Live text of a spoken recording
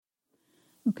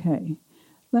Okay,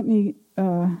 let me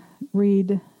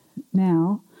read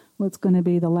now what's going to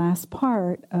be the last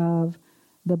part of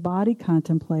the body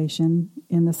contemplation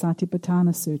in the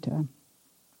Satipatthana Sutta,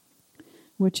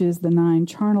 which is the 9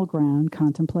 charnel ground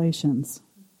contemplations.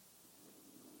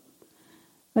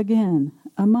 Again,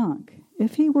 a monk,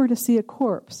 if he were to see a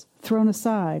corpse thrown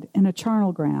aside in a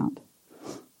charnel ground,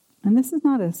 and this is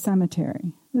not a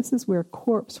cemetery, this is where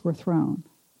corpses were thrown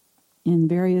in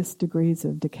various degrees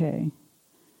of decay.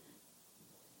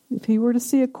 If he were to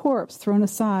see a corpse thrown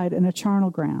aside in a charnel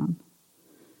ground,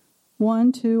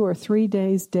 1, 2, or 3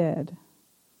 days dead,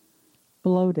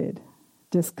 bloated,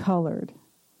 discolored,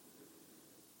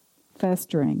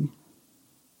 festering,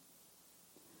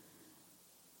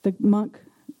 the monk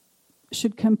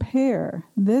should compare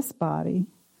this body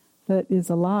that is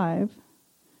alive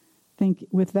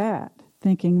with that,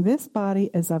 thinking this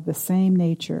body is of the same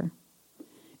nature.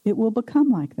 It will become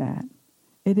like that.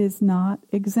 It is not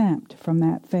exempt from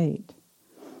that fate.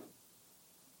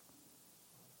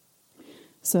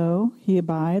 So he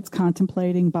abides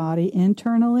contemplating body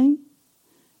internally,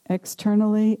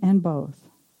 externally, and both.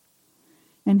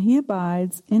 And he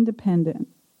abides independent,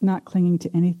 not clinging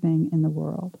to anything in the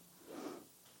world.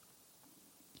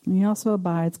 And he also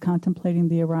abides contemplating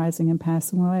the arising and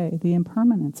passing away, the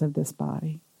impermanence of this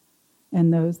body,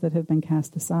 and those that have been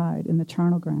cast aside in the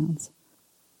charnel grounds.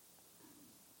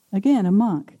 Again, a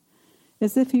monk,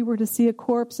 as if he were to see a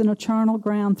corpse in a charnel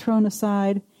ground thrown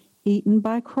aside, eaten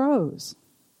by crows,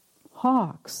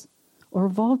 hawks, or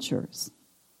vultures,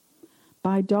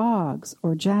 by dogs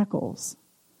or jackals,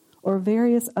 or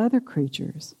various other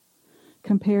creatures,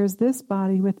 compares this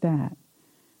body with that,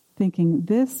 thinking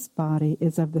this body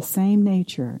is of the same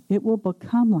nature. It will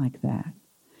become like that.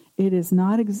 It is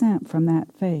not exempt from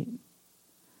that fate.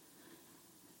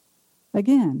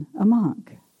 Again, a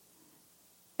monk,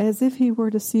 as if he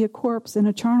were to see a corpse in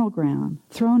a charnel ground,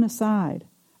 thrown aside,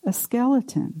 a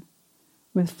skeleton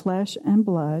with flesh and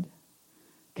blood,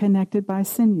 connected by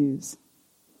sinews,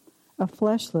 a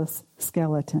fleshless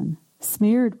skeleton,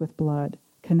 smeared with blood,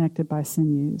 connected by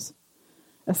sinews,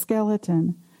 a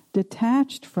skeleton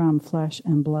detached from flesh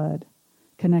and blood,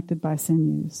 connected by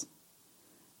sinews,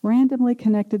 randomly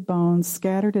connected bones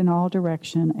scattered in all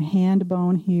direction, a hand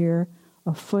bone here,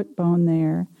 a foot bone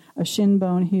there, a shin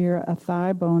bone here, a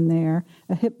thigh bone there,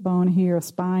 a hip bone here, a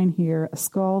spine here, a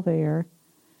skull there,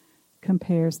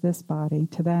 compares this body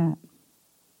to that.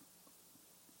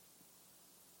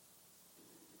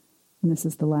 And this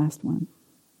is the last one.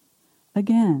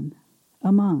 Again,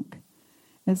 a monk,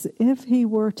 as if he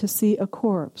were to see a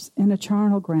corpse in a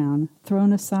charnel ground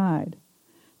thrown aside,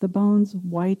 the bones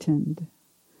whitened,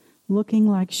 looking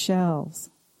like shells,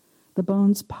 the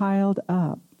bones piled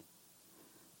up,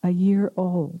 a year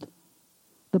old,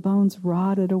 the bones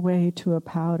rotted away to a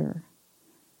powder,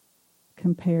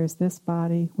 compares this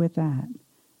body with that,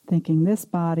 thinking this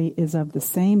body is of the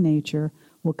same nature,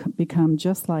 will become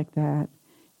just like that,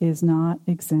 is not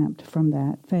exempt from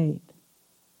that fate.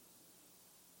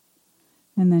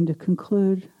 And then to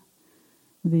conclude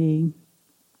the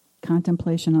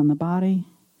contemplation on the body,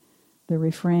 the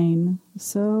refrain,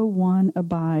 so one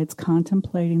abides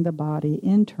contemplating the body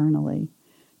internally,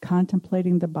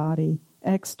 contemplating the body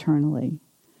externally,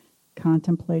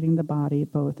 contemplating the body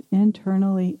both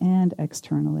internally and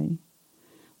externally.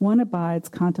 One abides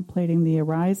contemplating the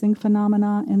arising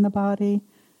phenomena in the body,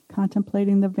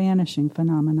 contemplating the vanishing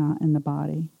phenomena in the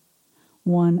body.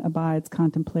 One abides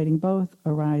contemplating both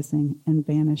arising and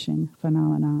vanishing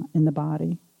phenomena in the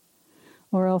body,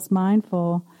 or else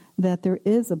mindful that there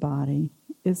is a body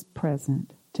is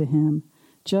present to him,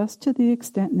 just to the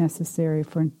extent necessary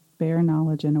for bare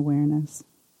knowledge and awareness.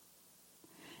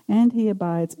 And he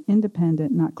abides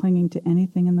independent, not clinging to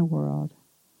anything in the world.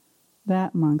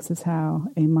 That, monks, is how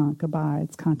a monk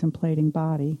abides contemplating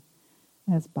body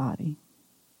as body.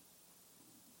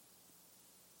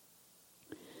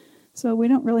 So we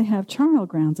don't really have charnel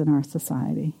grounds in our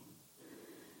society.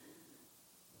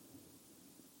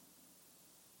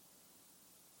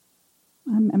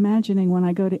 I'm imagining when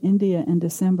I go to India in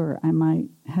December, I might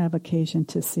have occasion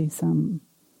to see some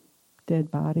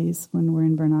dead bodies when we're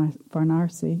in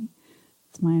Varanasi.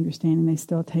 It's my understanding they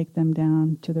still take them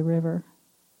down to the river.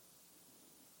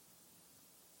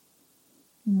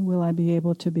 Will I be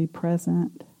able to be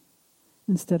present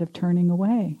instead of turning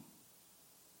away?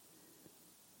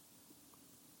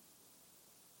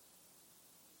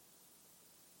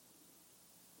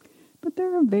 But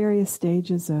there are various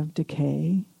stages of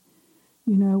decay.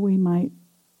 We might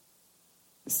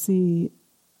see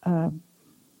a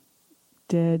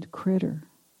dead critter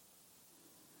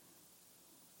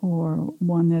or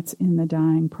one that's in the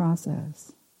dying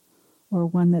process, or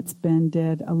one that's been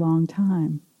dead a long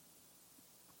time.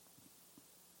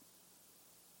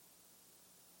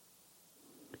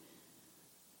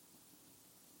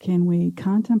 Can we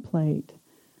contemplate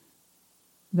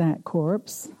that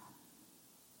corpse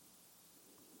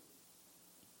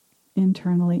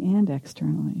internally and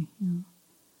externally?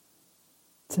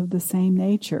 It's of the same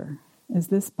nature as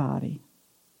this body.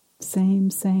 Same.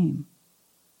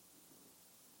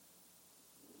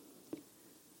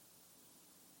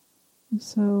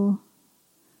 So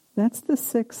that's the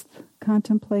sixth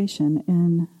contemplation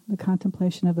in the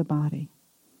contemplation of the body,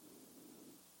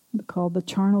 called the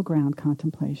charnel ground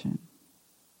contemplation.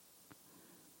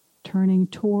 Turning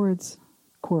towards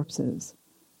corpses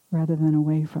rather than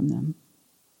away from them.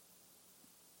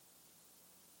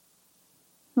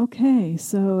 Okay,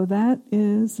 so that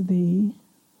is the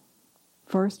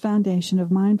first foundation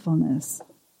of mindfulness.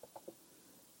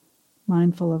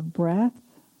 Mindful of breath,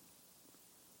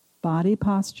 body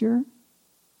posture,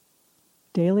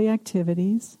 daily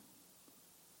activities,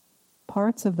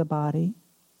 parts of the body,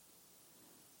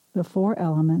 the four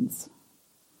elements,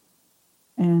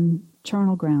 and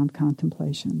charnel ground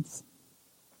contemplations.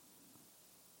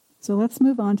 So let's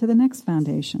move on to the next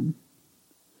foundation,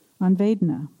 on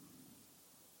Vedena.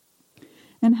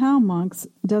 And how, monks,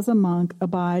 does a monk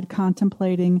abide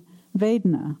contemplating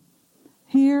Vedena?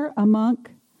 Here, a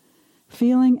monk,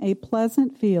 feeling a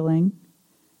pleasant feeling,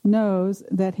 knows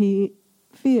that he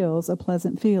feels a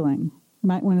pleasant feeling. You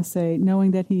might want to say,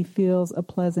 knowing that he feels a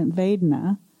pleasant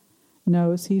Vedena,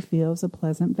 knows he feels a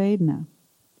pleasant Vedena.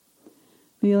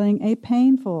 Feeling a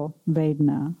painful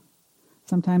Vedena.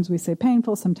 Sometimes we say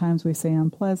painful, sometimes we say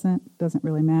unpleasant, doesn't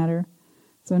really matter.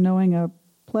 So knowing a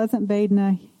pleasant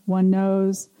Vedena, one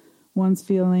knows one's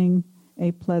feeling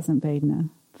a pleasant Vedena.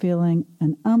 Feeling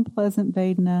an unpleasant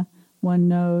Vedena, one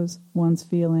knows one's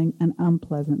feeling an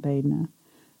unpleasant Vedena.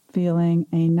 Feeling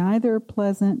a neither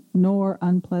pleasant nor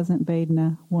unpleasant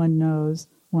Vedena, one knows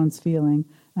one's feeling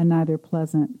a neither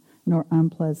pleasant nor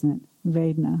unpleasant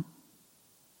Vedena.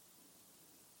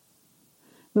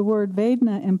 The word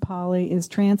Vedena in Pali is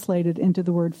translated into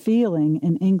the word feeling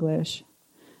in English.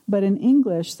 But in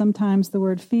English, sometimes the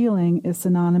word feeling is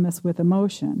synonymous with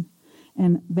emotion.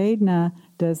 And Vedena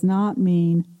does not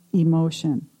mean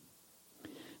emotion.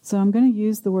 So I'm going to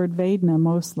use the word Vedena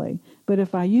mostly. But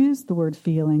if I use the word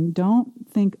feeling, don't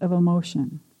think of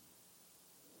emotion.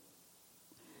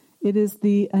 It is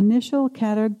the initial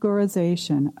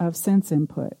categorization of sense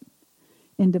input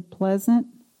into pleasant,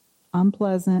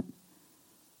 unpleasant,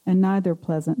 and neither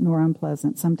pleasant nor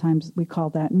unpleasant. Sometimes we call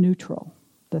that neutral,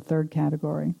 the third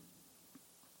category.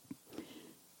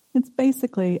 It's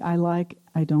basically I like,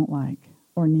 I don't like,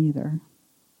 or neither.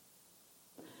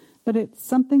 But it's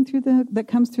something that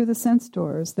comes through the sense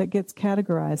doors that gets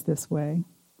categorized this way.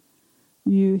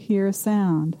 You hear a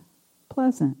sound,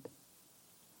 pleasant,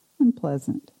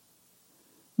 unpleasant.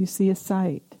 You see a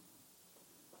sight,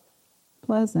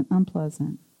 pleasant,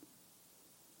 unpleasant.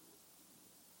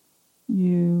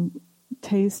 You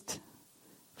taste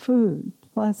food,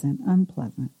 pleasant,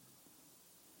 unpleasant.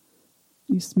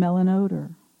 You smell an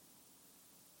odor.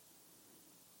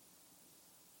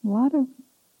 A lot of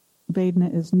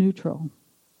Vedena is neutral,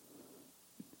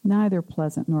 neither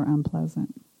pleasant nor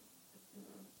unpleasant.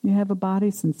 You have a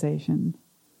body sensation,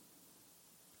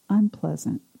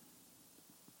 unpleasant,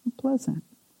 pleasant.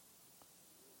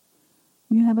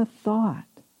 You have a thought,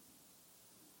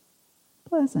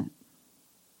 pleasant,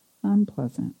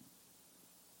 unpleasant,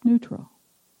 neutral.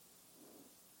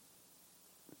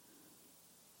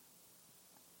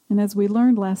 And as we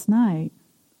learned last night,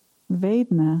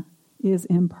 Vedena is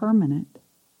impermanent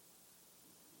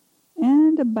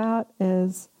and about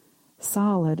as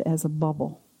solid as a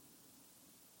bubble.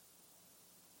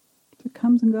 It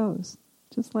comes and goes,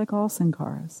 just like all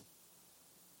sankharas.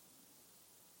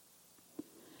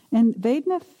 And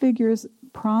Vedena figures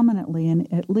prominently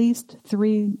in at least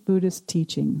 3 Buddhist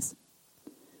teachings.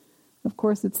 Of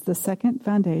course, it's the second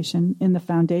foundation in the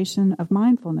foundation of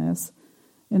mindfulness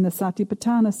in the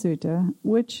Satipatthana Sutta,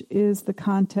 which is the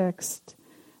context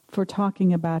for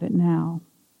talking about it now.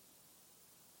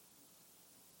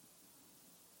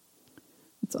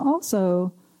 It's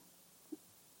also,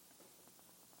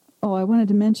 I wanted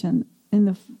to mention, in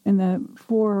the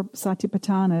 4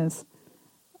 Satipatthanas,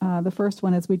 the first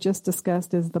one, as we just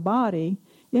discussed, is the body.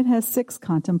 It has 6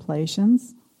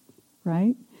 contemplations,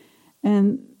 right?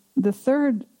 And the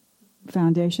third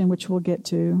foundation, which we'll get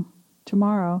to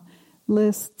tomorrow,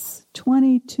 lists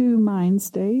 22 mind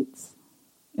states,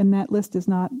 and that list is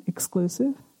not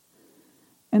exclusive.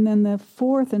 And then the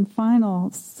fourth and final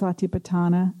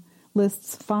Satipatthana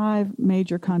lists 5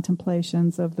 major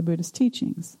contemplations of the Buddhist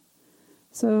teachings.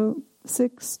 So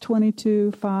 6,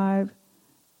 22, 5.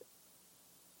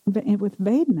 With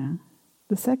Vedena,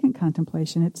 the second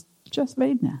contemplation, it's just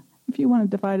Vedena. If you want to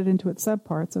divide it into its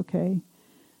subparts, okay,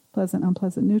 pleasant,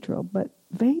 unpleasant, neutral. But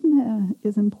Vedena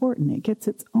is important. It gets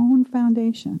its own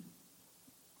foundation.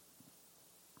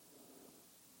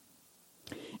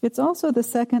 It's also the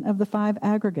second of the 5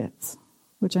 aggregates,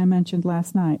 which I mentioned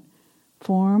last night.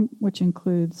 Form, which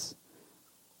includes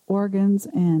organs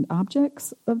and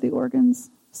objects of the organs.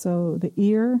 So the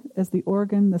ear as the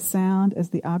organ, the sound as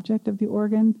the object of the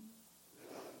organ,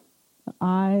 the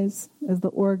eyes as the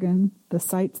organ, the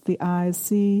sights the eyes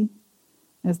see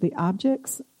as the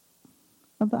objects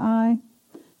of the eye.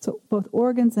 So both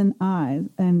organs and eyes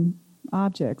and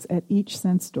objects at each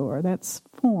sense door. That's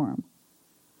form.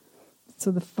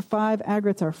 So the 5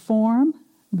 aggregates are form,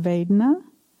 Vedena,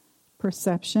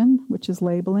 perception, which is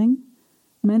labeling,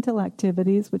 mental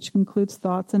activities, which includes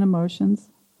thoughts and emotions,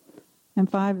 and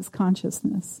 5 is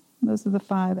consciousness. Those are the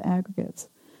 5 aggregates.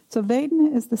 So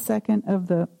Vedena is the second of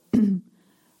the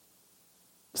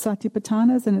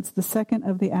Satipatthanas, and it's the second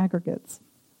of the aggregates.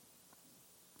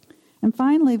 And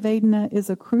finally, Vedena is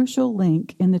a crucial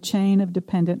link in the chain of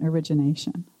dependent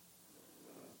origination.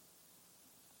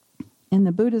 In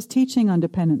the Buddha's teaching on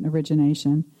dependent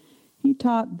origination, he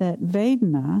taught that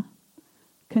Vedena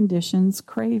conditions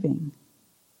craving.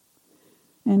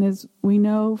 And as we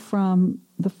know from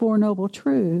the 4 Noble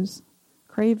Truths,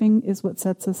 craving is what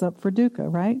sets us up for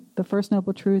dukkha, right? The first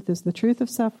Noble Truth is the truth of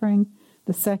suffering.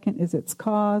 The second is its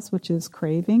cause, which is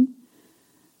craving.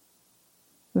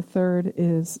 The third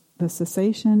is the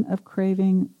cessation of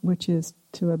craving, which is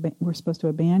we're supposed to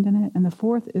abandon it. And the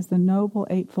fourth is the Noble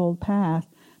Eightfold Path,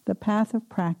 the path of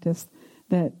practice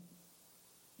that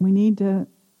we need to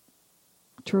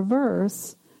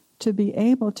traverse to be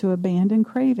able to abandon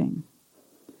craving.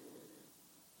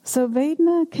 So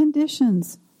Vedena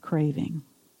conditions craving.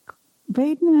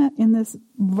 Vedena in this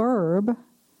verb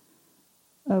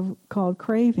called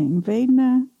craving,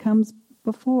 Vedena comes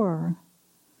before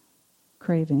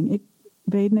craving.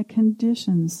 Vedena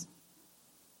conditions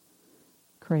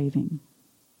craving.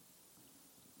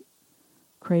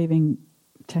 Craving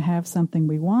to have something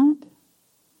we want,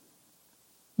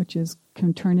 which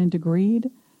can turn into greed,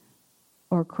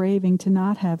 or craving to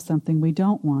not have something we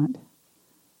don't want,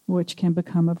 which can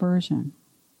become aversion.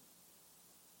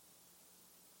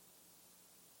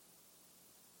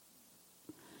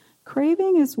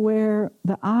 Craving is where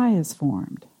the I is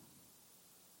formed.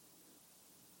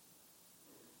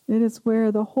 It is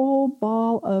where the whole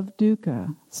ball of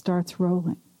dukkha starts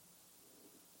rolling.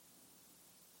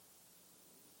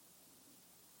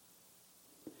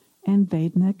 And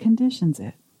Vedena conditions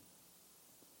it.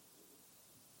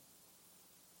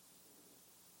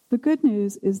 The good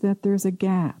news is that there's a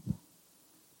gap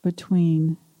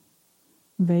between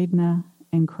Vedena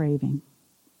and craving.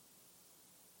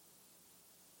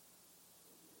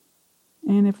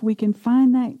 And if we can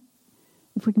find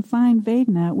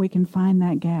Vedena, we can find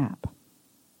that gap.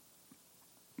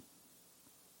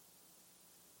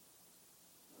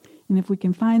 And if we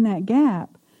can find that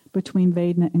gap between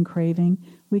Vedena and craving,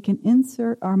 we can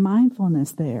insert our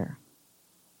mindfulness there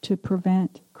to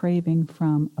prevent craving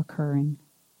from occurring.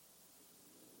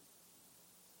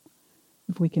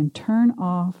 If we can turn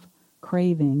off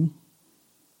craving,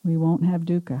 we won't have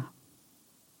dukkha.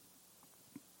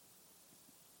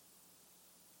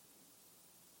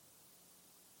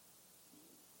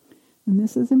 And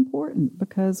this is important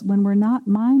because when we're not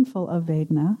mindful of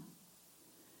Vedena,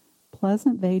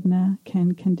 pleasant Vedena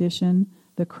can condition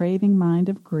the craving mind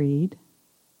of greed.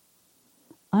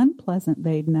 Unpleasant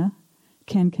Vedena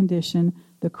can condition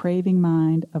the craving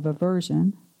mind of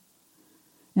aversion.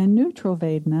 And neutral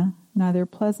Vedena, neither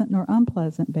pleasant nor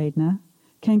unpleasant Vedena,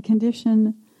 can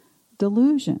condition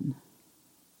delusion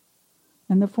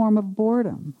in the form of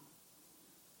boredom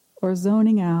or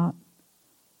zoning out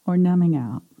or numbing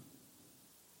out.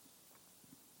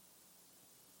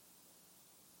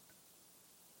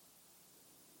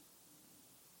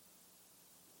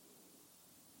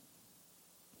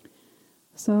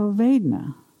 So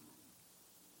Vedena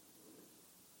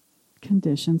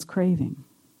conditions craving.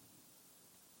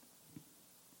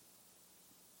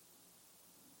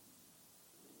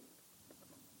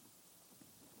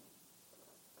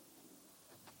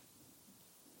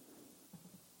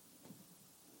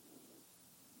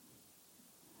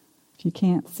 If you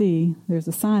can't see, there's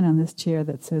a sign on this chair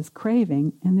that says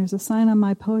craving, and there's a sign on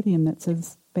my podium that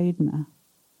says Vedena.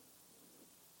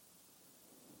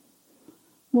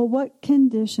 Well, what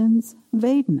conditions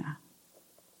Vedena?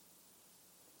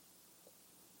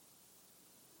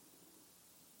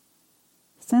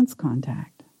 Sense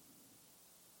contact.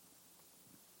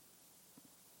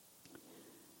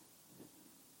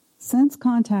 Sense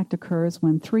contact occurs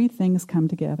when three things come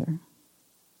together.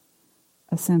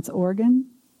 A sense organ,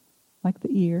 like the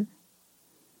ear,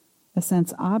 a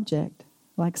sense object,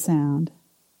 like sound,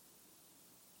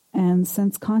 and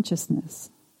sense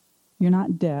consciousness. You're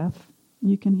not deaf,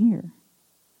 you can hear.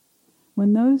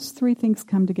 When those three things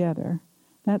come together,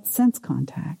 that's sense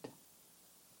contact.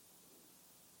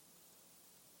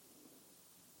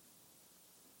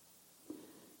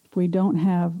 If we don't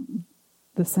have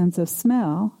the sense of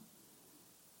smell,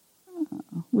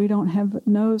 we don't have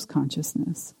nose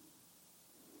consciousness.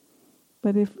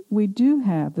 But if we do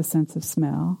have the sense of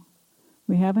smell,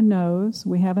 we have a nose,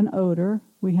 we have an odor,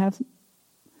 we have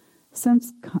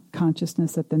sense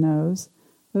consciousness at the nose,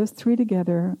 those three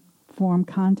together form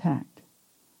contact,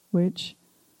 which,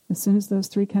 as soon as those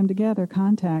three come together,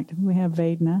 contact, we have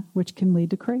Vedena, which can lead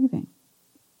to craving.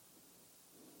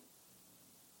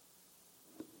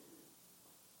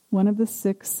 One of the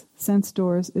 6 sense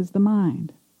doors is the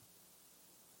mind.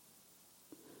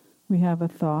 We have a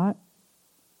thought.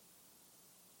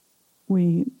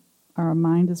 Our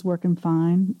mind is working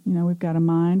fine. We've got a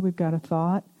mind, we've got a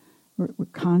thought, we're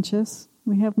conscious.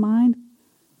 We have mind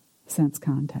sense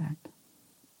contact.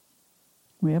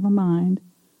 We have a mind,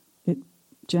 it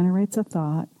generates a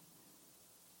thought,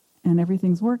 and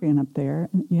everything's working up there.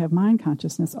 You have mind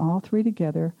consciousness. All three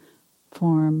together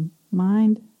form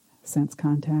mind sense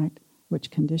contact, which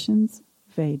conditions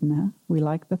Vedena. We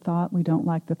like the thought, we don't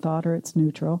like the thought, or it's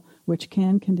neutral, which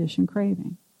can condition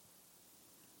craving.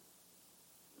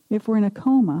 If we're in a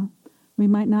coma, we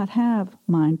might not have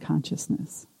mind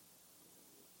consciousness.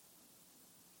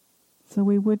 So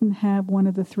we wouldn't have one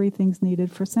of the three things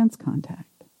needed for sense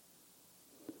contact.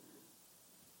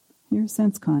 Here's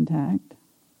sense contact.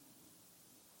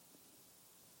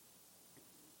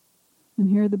 And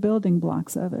here are the building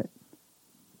blocks of it.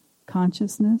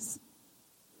 Consciousness,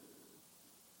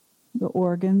 the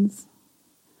organs,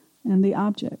 and the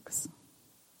objects.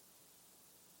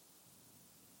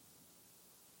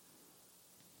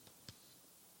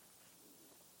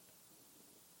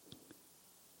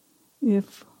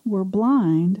 If we're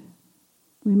blind,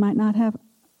 we might not have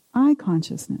eye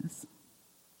consciousness.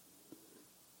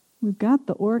 We've got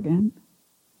the organ,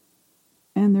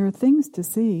 and there are things to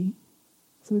see.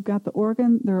 So we've got the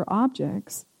organ, there are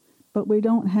objects, but we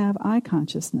don't have eye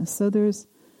consciousness. So there's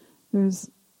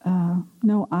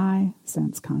no eye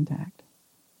sense contact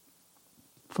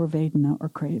for Vedena or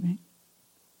craving.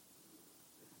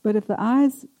 But if the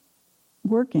eye's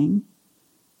working,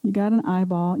 you got an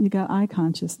eyeball, you got eye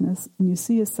consciousness, and you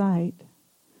see a sight,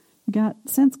 you got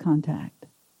sense contact,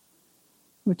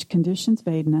 which conditions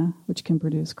Vedena, which can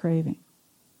produce craving.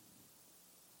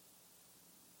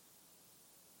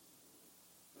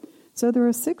 So there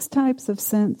are 6 types of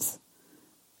sense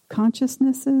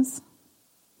consciousnesses,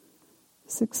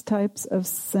 6 types of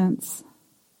sense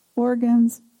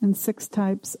organs, and 6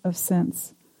 types of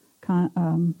sense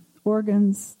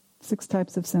organs, 6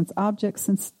 types of sense objects,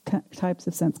 6 types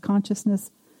of sense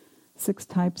consciousness, 6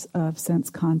 types of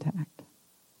sense contact.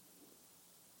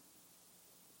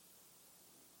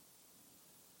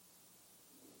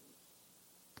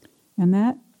 And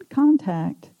that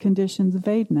contact conditions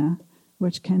Vedena,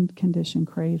 which can condition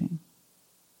craving.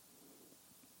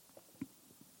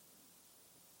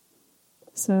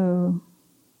 So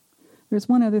there's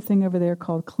one other thing over there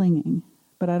called clinging,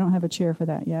 but I don't have a chair for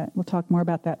that yet. We'll talk more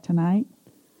about that tonight.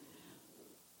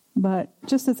 But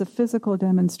just as a physical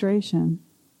demonstration,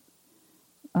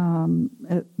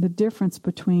 the difference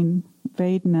between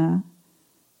Vedena,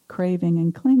 craving,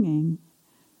 and clinging,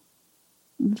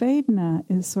 Vedena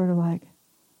is sort of like,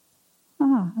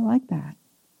 I like that.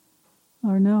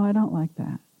 Or no, I don't like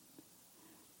that.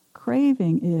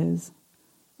 Craving is,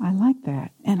 I like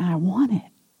that, and I want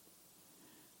it.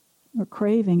 Or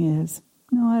craving is,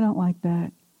 no, I don't like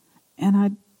that, and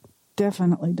I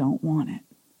definitely don't want it.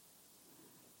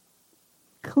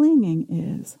 Clinging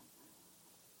is,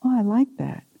 I like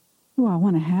that. I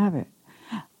want to have it.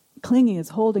 Clinging is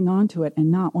holding on to it and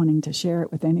not wanting to share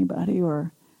it with anybody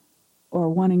or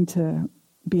wanting to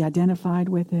be identified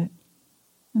with it.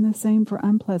 And the same for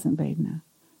unpleasant Vedena.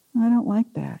 I don't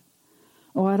like that.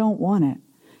 I don't want it.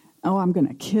 I'm going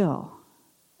to kill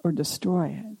or destroy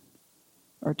it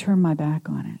or turn my back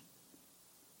on it.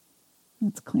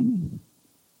 That's clinging.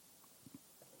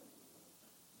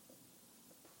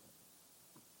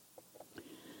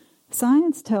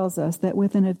 Science tells us that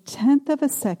within 1/10 of a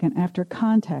second after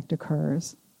contact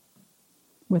occurs,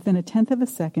 within 1/10 of a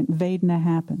second, Vedena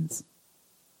happens.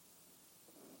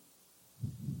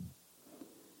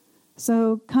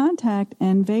 So contact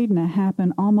and Vedena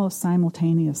happen almost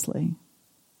simultaneously.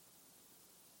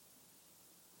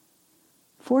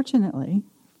 Fortunately,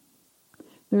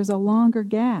 there's a longer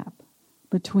gap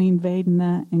between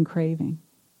Vedena and craving.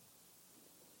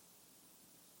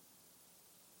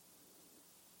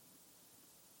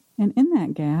 And in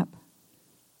that gap,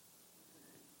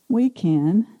 we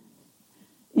can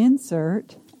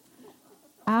insert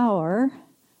our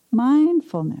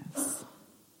mindfulness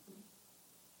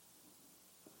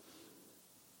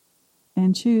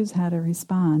and choose how to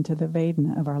respond to the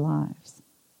Vedena of our lives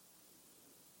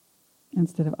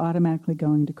instead of automatically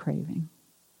going to craving.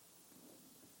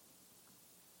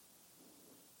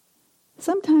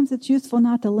 Sometimes it's useful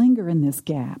not to linger in this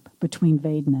gap between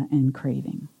Vedena and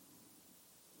craving.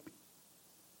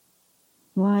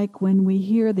 Like when we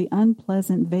hear the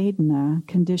unpleasant Vedena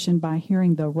conditioned by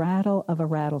hearing the rattle of a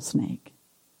rattlesnake.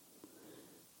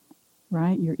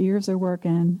 Right? Your ears are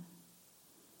working,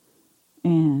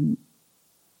 and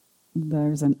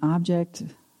there's an object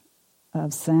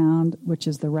of sound, which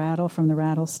is the rattle from the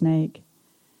rattlesnake,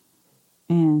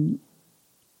 and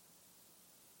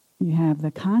you have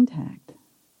the contact.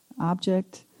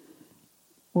 Object,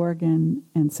 organ,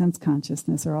 and sense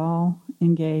consciousness are all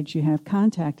engaged. You have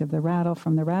contact of the rattle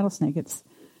from the rattlesnake. It's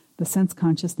the sense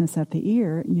consciousness at the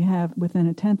ear. You have, within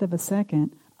a tenth of a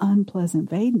second, unpleasant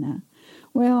Vedena.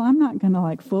 Well, I'm not going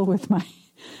to fool with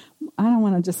I don't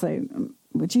want to just say,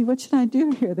 gee, what should I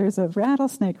do here? There's a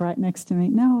rattlesnake right next to me.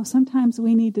 No, sometimes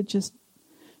we need to just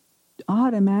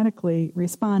automatically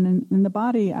respond. And in the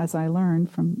body, as I learned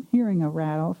from hearing a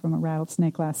rattle from a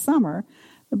rattlesnake last summer,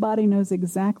 the body knows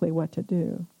exactly what to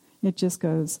do. It just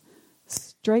goes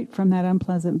straight from that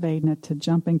unpleasant Vedena to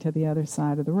jumping to the other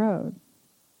side of the road.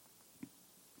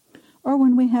 Or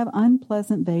when we have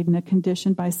unpleasant Vedena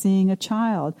conditioned by seeing a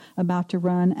child about to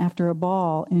run after a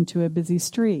ball into a busy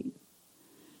street.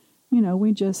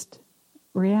 We just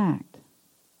react.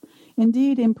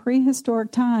 Indeed, in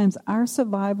prehistoric times, our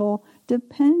survival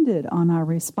depended on our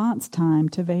response time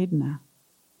to Vedena.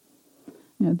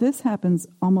 This happens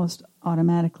almost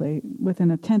automatically. Within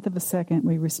a tenth of a second,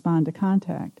 we respond to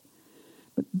contact.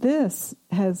 But this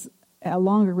has a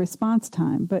longer response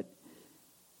time. But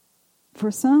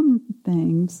for some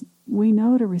things, we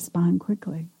know to respond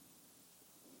quickly.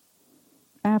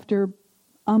 After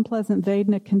unpleasant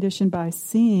Vedena conditioned by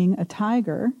seeing a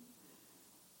tiger,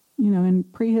 in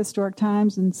prehistoric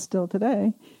times and still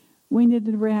today, we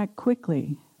needed to react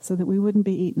quickly so that we wouldn't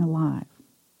be eaten alive.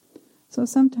 So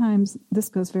sometimes this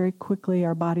goes very quickly.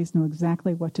 Our bodies know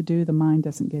exactly what to do. The mind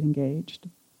doesn't get engaged.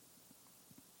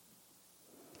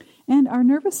 And our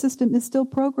nervous system is still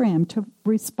programmed to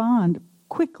respond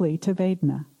quickly to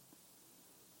Vedena.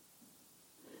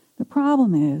 The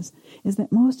problem is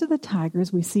that most of the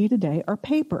tigers we see today are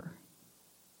paper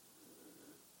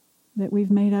that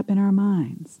we've made up in our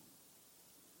minds.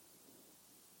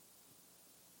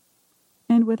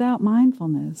 And without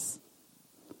mindfulness,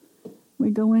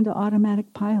 we go into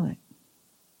automatic pilot.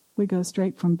 We go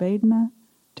straight from Vedena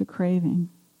to craving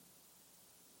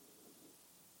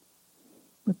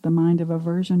with the mind of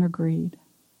aversion or greed.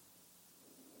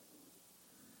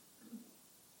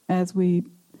 As we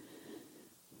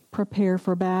prepare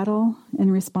for battle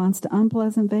in response to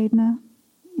unpleasant Vedena,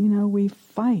 we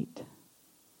fight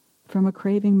from a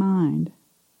craving mind,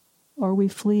 or we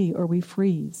flee or we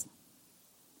freeze,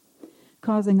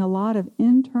 causing a lot of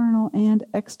internal and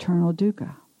external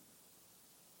dukkha.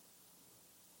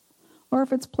 Or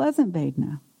if it's pleasant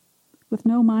Vedena, with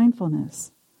no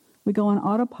mindfulness, we go on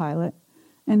autopilot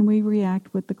and we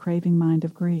react with the craving mind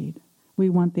of greed. We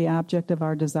want the object of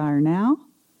our desire now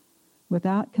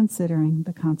without considering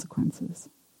the consequences.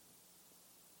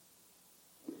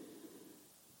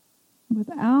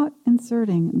 Without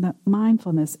inserting the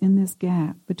mindfulness in this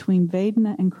gap between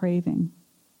Vedena and craving,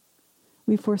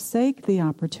 we forsake the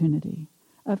opportunity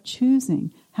of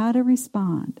choosing how to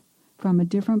respond from a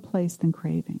different place than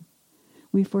craving.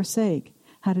 We forsake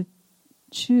how to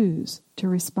choose to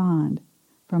respond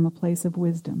from a place of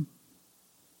wisdom.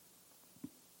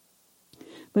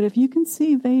 But if you can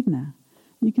see Vedena,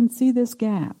 you can see this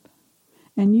gap,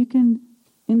 and you can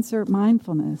insert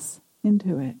mindfulness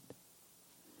into it.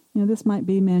 This might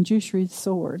be Manjushri's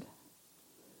sword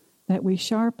that we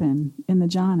sharpen in the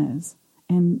jhanas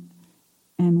and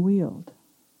wield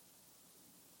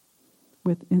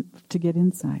to get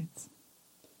insights.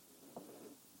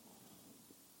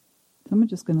 So I'm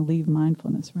just going to leave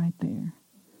mindfulness right there.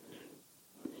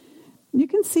 You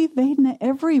can see Vedena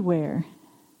everywhere.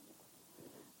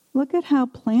 Look at how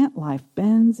plant life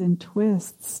bends and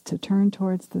twists to turn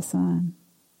towards the sun.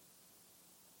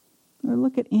 Or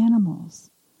look at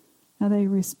animals, how they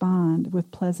respond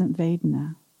with pleasant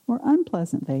Vedena or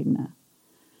unpleasant Vedena.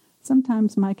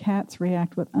 Sometimes my cats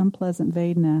react with unpleasant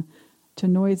Vedena to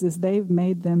noises they've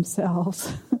made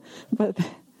themselves, but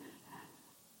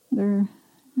they're...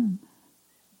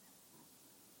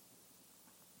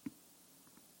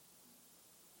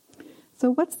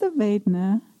 So what's the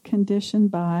Vedena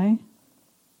conditioned by?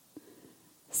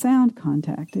 Sound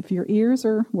contact. If your ears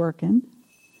are working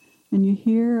and you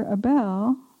hear a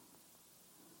bell,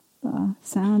 the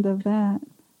sound of that,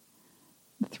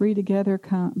 the three together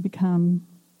become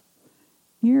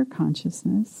ear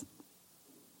consciousness.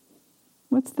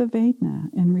 What's the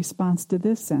Vedena in response to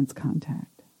this sense contact?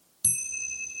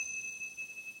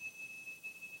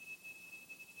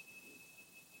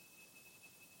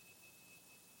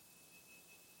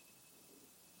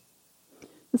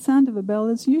 The sound of a bell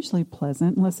is usually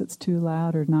pleasant, unless it's too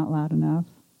loud or not loud enough.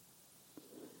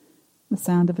 The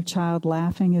sound of a child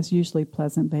laughing is usually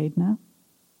pleasant Vedena.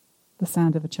 The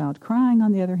sound of a child crying,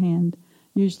 on the other hand,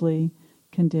 usually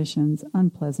conditions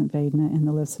unpleasant Vedena in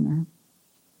the listener.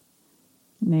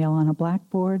 Nail on a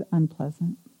blackboard,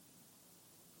 unpleasant.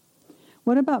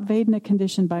 What about Vedena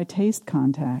conditioned by taste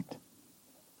contact?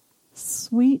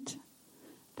 Sweet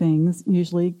things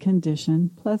usually condition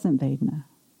pleasant Vedena.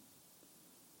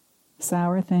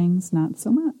 Sour things, not so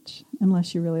much,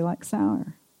 unless you really like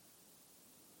sour.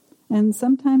 And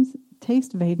sometimes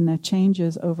taste Vedena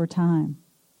changes over time.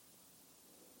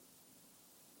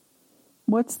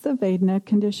 What's the Vedena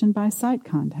conditioned by sight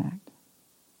contact?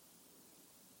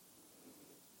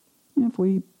 If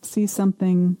we see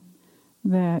something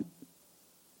that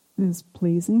is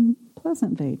pleasing,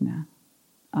 pleasant Vedena.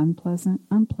 Unpleasant,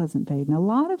 unpleasant Vedena. A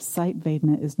lot of sight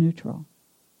Vedena is neutral.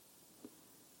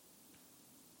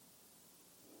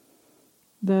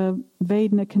 The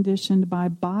Vedena conditioned by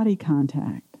body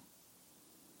contact.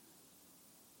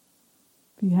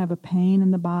 If you have a pain in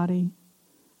the body,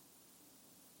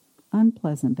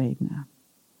 unpleasant Vedena.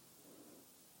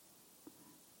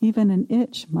 Even an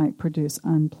itch might produce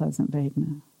unpleasant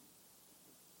Vedena.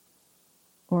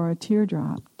 Or a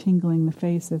teardrop tingling the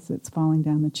face as it's falling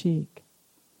down the cheek.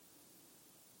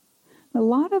 A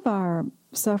lot of our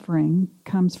suffering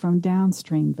comes from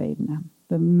downstream Vedena,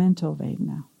 the mental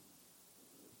Vedena.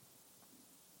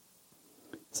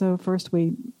 So first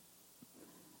we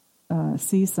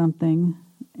see something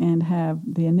and have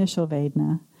the initial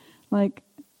Vedena, like,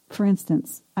 for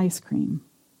instance, ice cream.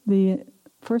 The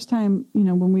first time,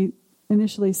 when we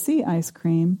initially see ice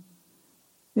cream,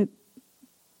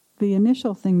 the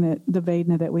initial thing that the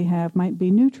Vedena that we have might be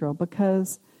neutral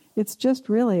because it's just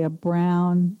really a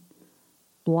brown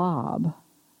blob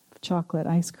of chocolate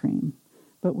ice cream.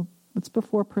 But it's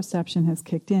before perception has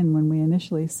kicked in when we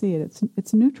initially see it.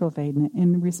 It's neutral Vedena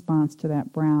in response to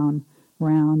that brown,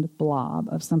 round blob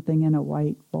of something in a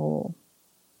white bowl.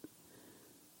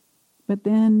 But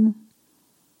then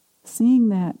seeing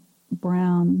that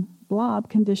brown blob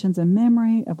conditions a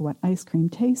memory of what ice cream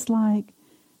tastes like,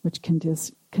 which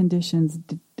conditions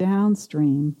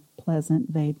downstream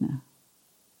pleasant Vedena.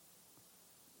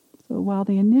 So while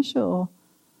the initial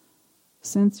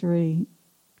sensory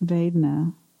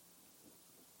Vedena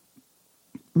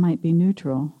might be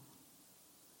neutral,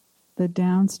 the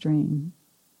downstream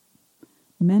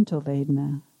mental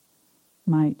Vedena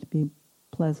might be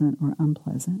pleasant or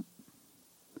unpleasant.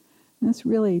 And this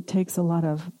really takes a lot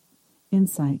of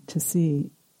insight to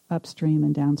see upstream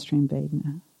and downstream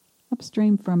Vedena.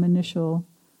 Upstream from initial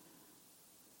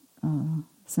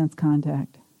sense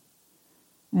contact,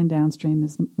 and downstream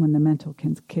is when the mental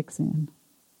kicks in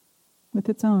with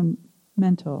its own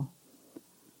mental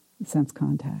sense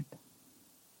contact.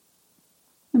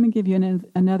 Let me give you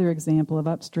another example of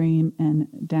upstream and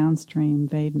downstream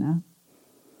Vedena.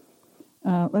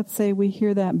 Let's say we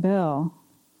hear that bell,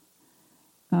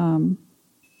 and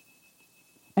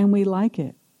we like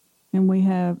it,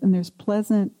 and there's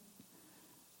pleasant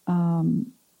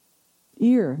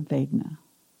ear Vedena.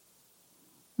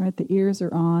 Right, the ears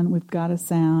are on. We've got a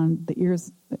sound. The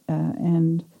ears,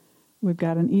 and we've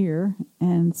got an ear,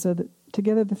 and so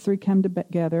together the three come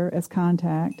together as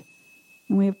contact.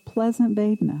 And we have pleasant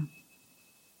Vedena.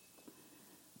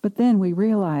 But then we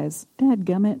realize,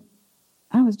 dadgummit,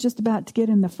 I was just about to get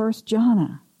in the first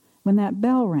jhana when that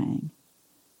bell rang,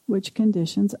 which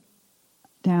conditions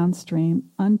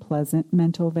downstream unpleasant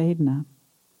mental Vedena.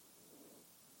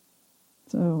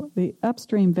 So the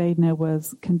upstream Vedena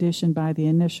was conditioned by the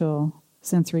initial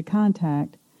sensory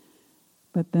contact,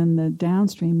 but then the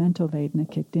downstream mental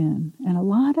Vedena kicked in. And a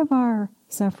lot of our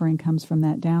suffering comes from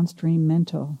that downstream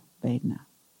mental Vedena.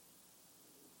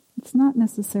 It's not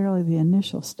necessarily the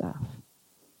initial stuff,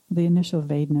 the initial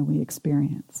Vedena we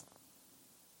experience.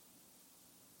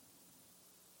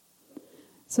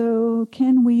 So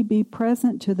can we be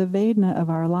present to the Vedena of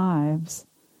our lives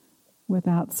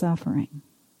without suffering,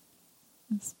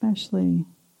 especially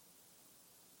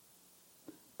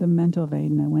the mental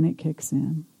Vedena when it kicks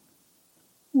in,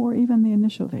 or even the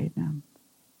initial Vedena.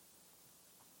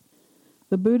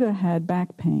 The Buddha had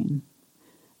back pain,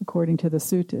 according to the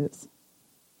suttas,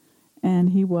 and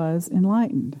he was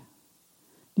enlightened.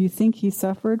 Do you think he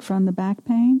suffered from the back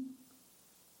pain?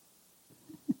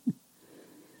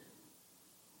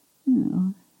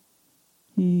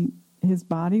 His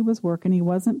body was working. He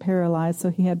wasn't paralyzed,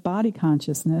 so he had body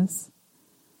consciousness.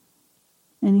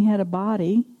 And he had a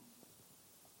body.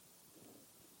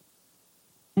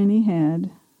 And he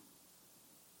had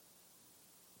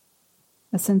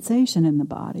a sensation in the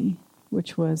body,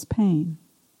 which was pain.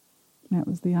 That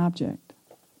was the object.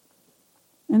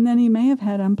 And then he may have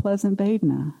had unpleasant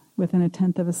Vedena within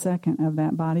 1/10 of a second of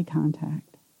that body contact.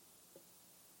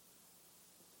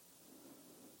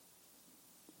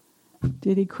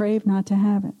 Did he crave not to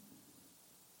have it?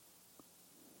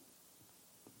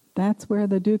 That's where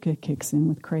the dukkha kicks in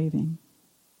with craving.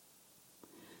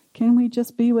 Can we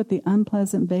just be with the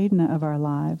unpleasant Vedena of our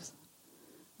lives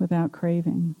without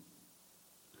craving?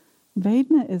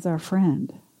 Vedena is our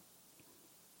friend,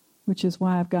 which is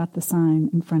why I've got the sign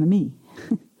in front of me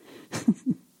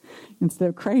instead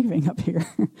of craving up here.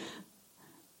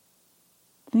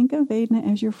 Think of Vedena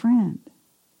as your friend.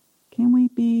 Can we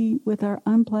be with our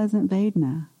unpleasant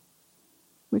Vedena,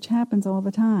 which happens all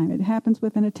the time? It happens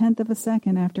within 1/10 of a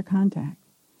second after contact.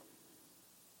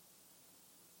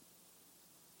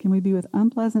 Can we be with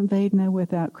unpleasant Vedena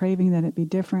without craving that it be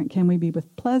different? Can we be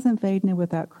with pleasant Vedena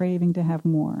without craving to have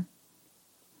more?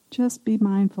 Just be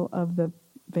mindful of the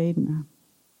Vedena.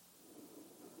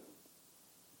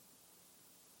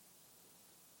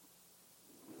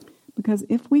 Because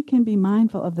if we can be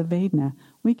mindful of the Vedena,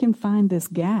 we can find this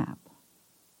gap.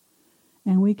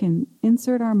 And we can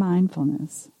insert our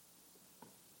mindfulness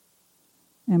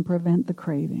and prevent the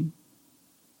craving.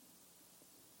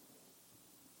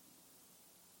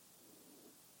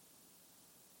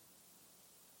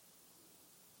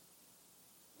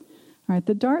 All right,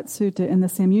 the Dart Sutta in the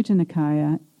Samyutta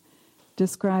Nikaya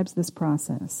describes this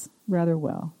process rather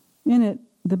well. In it,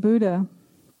 the Buddha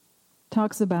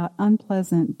talks about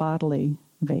unpleasant bodily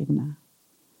Vedena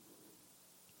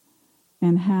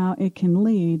and how it can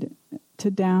lead to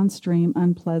downstream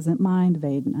unpleasant mind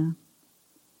Vedena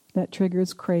that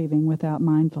triggers craving without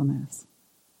mindfulness.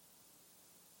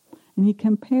 And he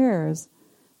compares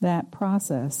that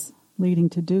process leading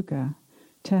to dukkha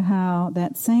to how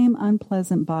that same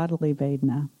unpleasant bodily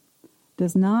Vedena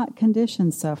does not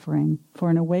condition suffering for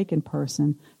an awakened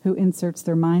person who inserts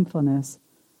their mindfulness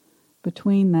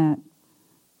between that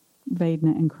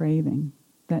Vedena and craving,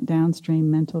 that downstream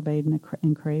mental Vedena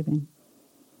and craving.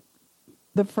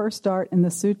 The first dart in the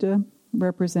sutta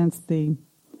represents the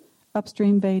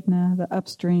upstream Vedena, the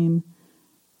upstream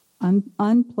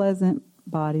unpleasant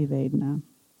body Vedena,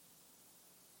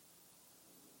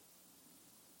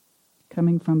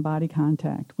 coming from body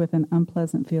contact with an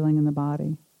unpleasant feeling in the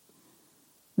body.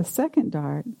 The second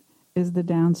dart is the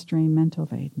downstream mental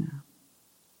Vedena.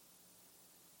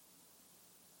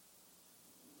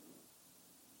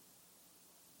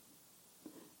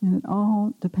 And it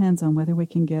all depends on whether we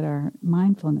can get our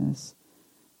mindfulness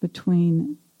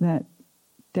between that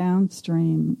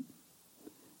downstream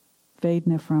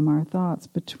Vedena from our thoughts,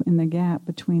 in the gap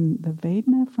between the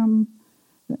Vedena from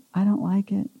the, I don't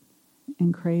like it,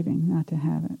 and craving not to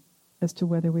have it, as to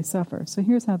whether we suffer. So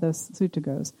here's how this sutta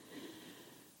goes.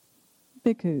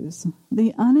 Bhikkhus,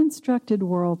 the uninstructed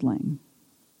worldling,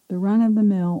 the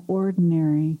run-of-the-mill,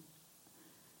 ordinary,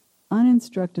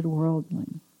 uninstructed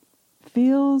worldling,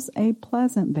 feels a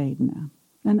pleasant Vedena,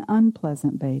 an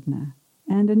unpleasant Vedena,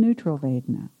 and a neutral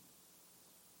Vedena.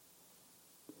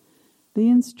 The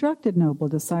instructed noble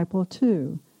disciple,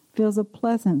 too, feels a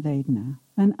pleasant Vedena,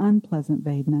 an unpleasant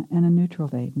Vedena, and a neutral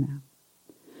Vedena.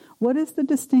 What is the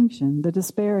distinction, the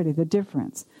disparity, the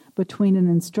difference between an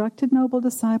instructed noble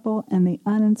disciple and the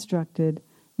uninstructed,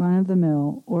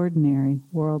 run-of-the-mill, ordinary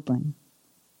worldling?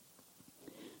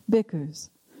 Bhikkhus,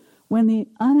 when the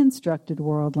uninstructed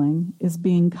worldling is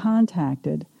being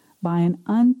contacted by an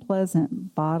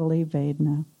unpleasant bodily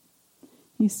Vedena,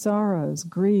 he sorrows,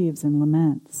 grieves, and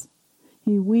laments.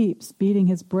 He weeps, beating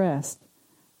his breast,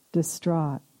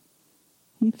 distraught.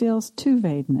 He feels two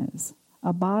Vedenas,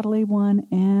 a bodily one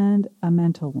and a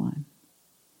mental one.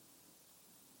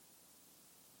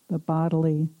 The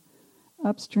bodily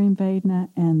upstream Vedena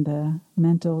and the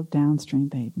mental downstream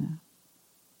Vedena.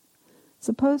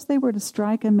 Suppose they were to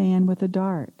strike a man with a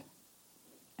dart,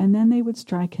 and then they would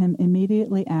strike him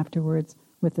immediately afterwards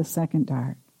with the second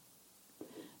dart,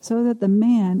 so that the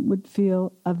man would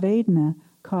feel a Vedena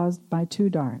caused by 2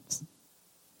 darts.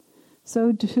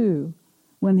 So too,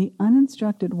 when the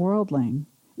uninstructed worldling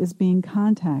is being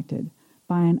contacted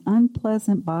by an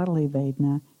unpleasant bodily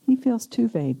Vedana, he feels 2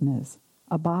 Vedanas,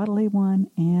 a bodily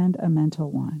one and a mental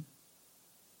one.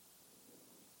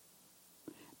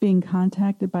 Being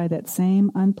contacted by that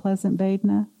same unpleasant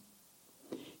Vedana,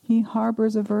 he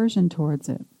harbors aversion towards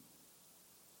it.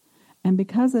 And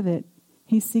because of it,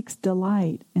 he seeks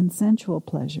delight in sensual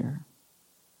pleasure.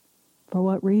 For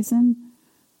what reason?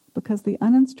 Because the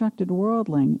uninstructed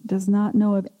worldling does not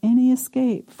know of any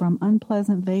escape from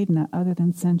unpleasant Vedana other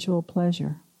than sensual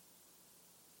pleasure.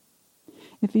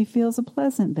 If he feels a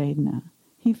pleasant Vedana,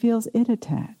 he feels it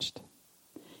attached.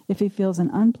 If he feels an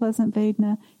unpleasant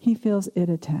Vedana, he feels it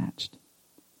attached.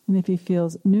 And if he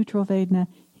feels neutral Vedana,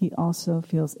 he also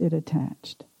feels it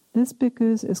attached. This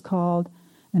bhikkhus is called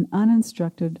an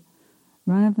uninstructed,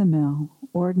 run-of-the-mill,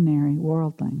 ordinary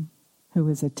worldling who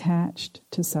is attached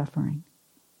to suffering.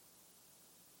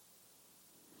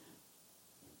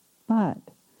 But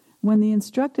when the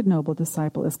instructed noble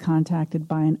disciple is contacted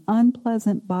by an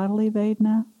unpleasant bodily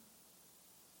Vedana,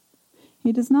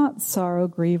 he does not sorrow,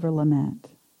 grieve, or lament.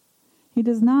 He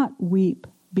does not weep,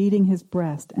 beating his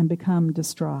breast, and become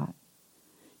distraught.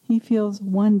 He feels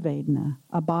one Vedana,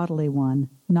 a bodily one,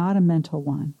 not a mental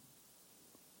one.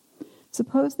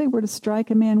 Suppose they were to strike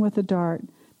a man with a dart,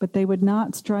 but they would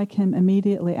not strike him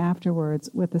immediately afterwards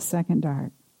with a second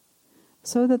dart,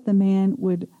 so that the man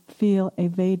would feel a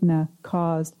Vedana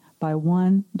caused by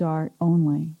one dart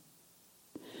only.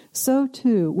 So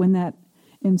too, when that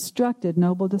instructed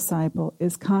noble disciple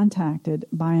is contacted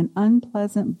by an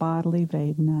unpleasant bodily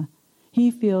Vedana,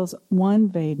 he feels one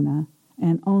Vedana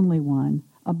and only one,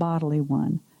 a bodily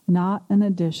one, not an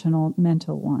additional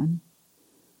mental one.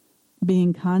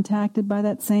 Being contacted by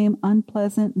that same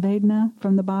unpleasant Vedana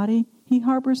from the body, he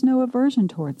harbors no aversion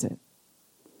towards it.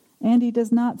 And he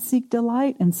does not seek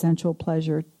delight in sensual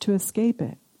pleasure to escape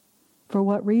it. For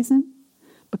what reason?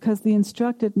 Because the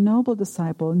instructed noble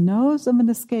disciple knows of an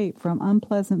escape from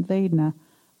unpleasant Vedana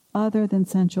other than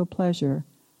sensual pleasure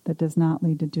that does not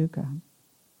lead to dukkha.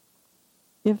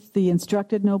 If the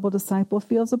instructed noble disciple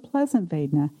feels a pleasant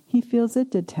Vedana, he feels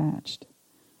it detached.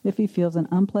 If he feels an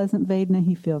unpleasant Vedana,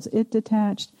 he feels it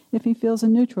detached. If he feels a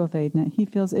neutral Vedana, he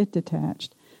feels it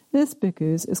detached. This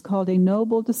bhikkhus is called a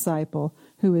noble disciple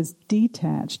who is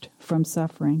detached from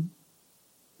suffering.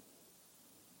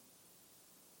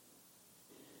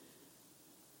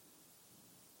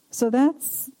 So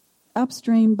that's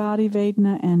upstream body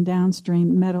Vedana and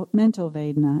downstream mental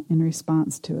Vedana in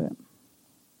response to it.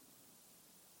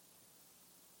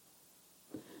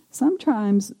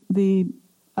 Sometimes the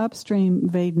upstream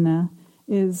Vedana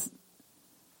is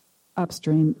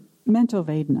upstream mental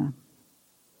Vedana,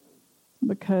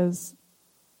 because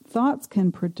thoughts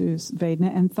can produce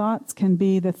Vedana, and thoughts can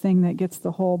be the thing that gets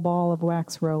the whole ball of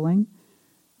wax rolling,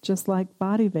 just like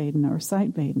body Vedana or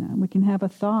sight Vedana. We can have a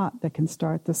thought that can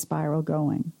start the spiral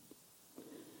going.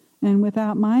 And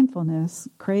without mindfulness,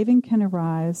 craving can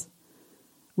arise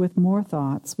with more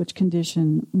thoughts, which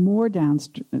condition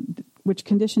downstream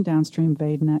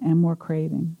Vedana and more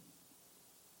craving.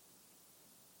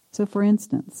 So, for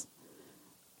instance,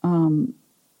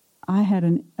 I had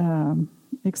an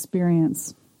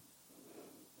experience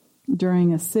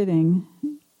during a sitting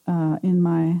in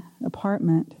my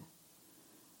apartment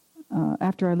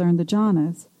after I learned the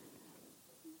jhanas.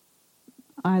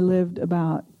 I lived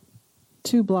about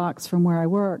 2 blocks from where I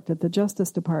worked at the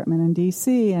Justice Department in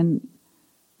D.C., and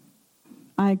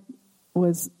I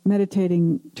was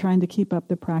meditating, trying to keep up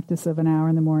the practice of an hour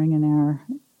in the morning, an hour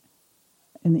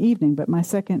in the evening, but my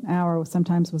second hour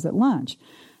sometimes was at lunch.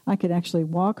 I could actually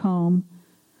walk home,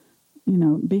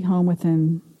 be home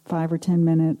within 5 or 10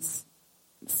 minutes,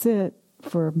 sit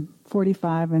for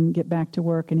 45 and get back to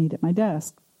work and eat at my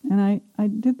desk. And I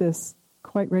did this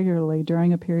quite regularly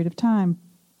during a period of time.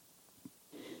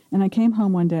 And I came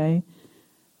home one day,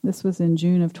 this was in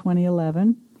June of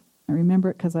 2011. I remember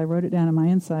it because I wrote it down in my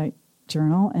insight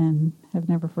journal and have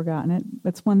never forgotten it.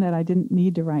 It's one that I didn't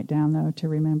need to write down, though, to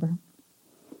remember.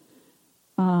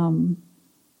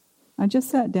 I just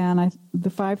sat down. The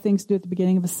 5 things to do at the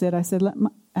beginning of a sit, I said,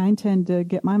 I intend to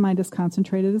get my mind as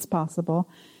concentrated as possible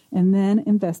and then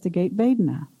investigate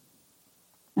Vedana.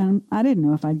 And I didn't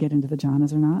know if I'd get into the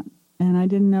jhanas or not. And I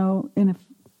didn't know, and if,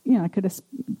 I could have,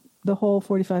 the whole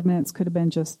 45 minutes could have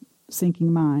been just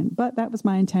sinking mind. But that was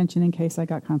my intention in case I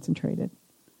got concentrated.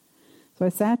 So I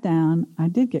sat down. I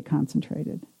did get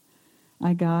concentrated.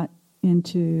 I got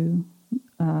into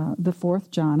the 4th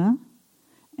jhana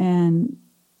and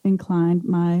inclined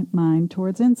my mind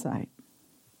towards insight.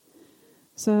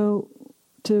 So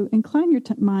to incline your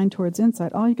mind towards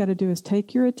insight, all you got to do is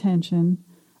take your attention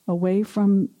away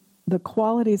from the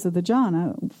qualities of the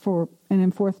jhana, and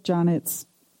in fourth jhana it's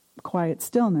quiet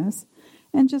stillness,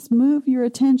 and just move your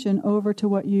attention over to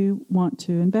what you want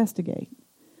to investigate.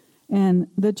 And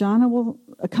the jhana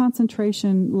a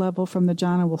concentration level from the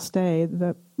jhana will stay.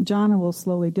 The jhana will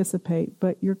slowly dissipate,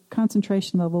 but your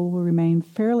concentration level will remain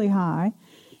fairly high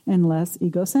and less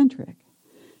egocentric.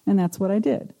 And that's what I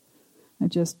did. I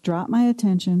just dropped my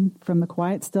attention from the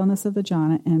quiet stillness of the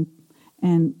jhana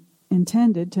and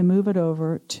intended to move it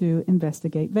over to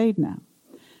investigate Vedena.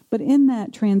 But in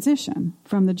that transition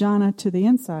from the jhana to the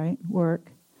insight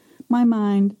work, my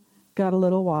mind got a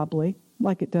little wobbly,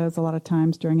 like it does a lot of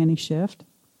times during any shift,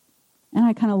 and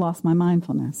I kind of lost my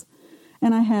mindfulness.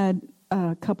 And I had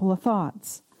a couple of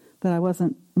thoughts that I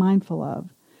wasn't mindful of.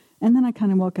 And then I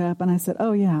kind of woke up and I said,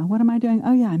 oh yeah, what am I doing?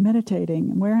 Oh yeah, I'm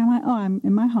meditating. Where am I? Oh, I'm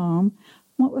in my home.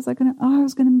 What was I going to? Oh, I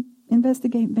was going to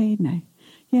investigate Vedena.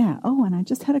 Yeah, oh, and I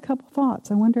just had a couple thoughts.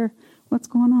 I wonder what's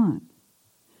going on.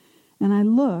 And I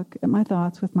look at my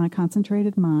thoughts with my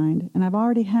concentrated mind, and I've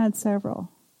already had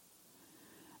several.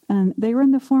 And they were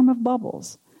in the form of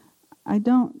bubbles. I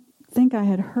don't think I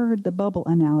had heard the bubble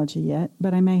analogy yet,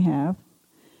 but I may have.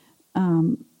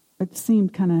 It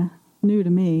seemed kind of new to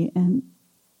me, and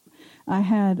I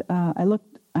had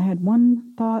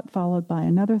one thought followed by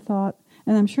another thought,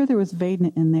 and I'm sure there was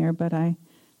Vedena in there, but I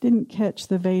didn't catch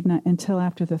the Vedena until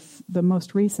after the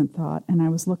most recent thought, and I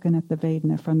was looking at the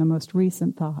Vedena from the most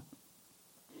recent thought.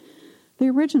 The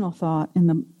original thought in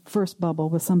the first bubble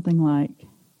was something like,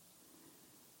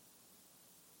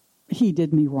 he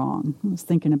did me wrong. I was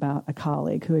thinking about a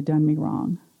colleague who had done me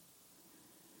wrong.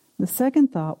 The second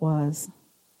thought was,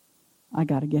 I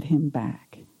got to get him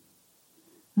back.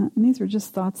 And these were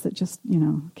just thoughts that just,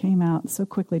 came out so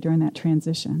quickly during that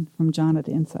transition from jhana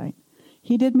to insight.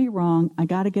 He did me wrong. I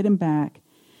got to get him back.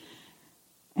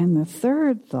 And the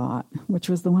third thought, which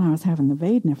was the one I was having the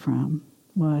Vedena from,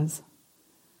 was,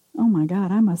 oh my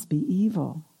God, I must be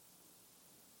evil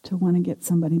to want to get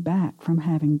somebody back from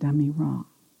having done me wrong.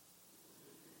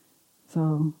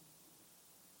 So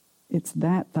it's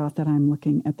that thought that I'm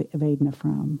looking at the Vedena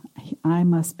from. I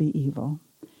must be evil.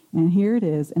 And here it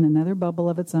is in another bubble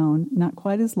of its own, not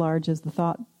quite as large as the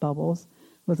thought bubbles,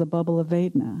 was a bubble of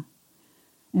Vedena.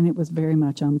 And it was very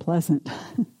much unpleasant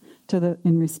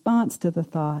in response to the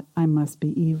thought, I must be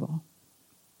evil.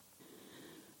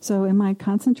 So in my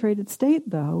concentrated state,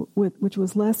 though, which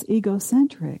was less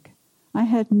egocentric, I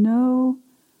had no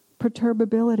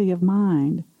perturbability of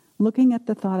mind looking at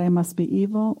the thought, I must be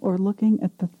evil, or looking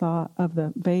at the thought of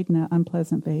the Vedena,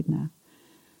 unpleasant Vedena.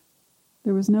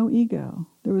 There was no ego.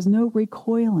 There was no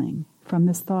recoiling from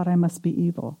this thought, I must be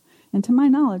evil. And to my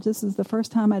knowledge, this is the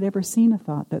first time I'd ever seen a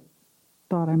thought that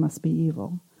thought I must be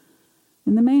evil.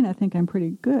 In the main, I think I'm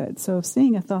pretty good. So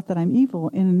seeing a thought that I'm evil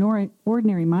in an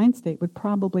ordinary mind state would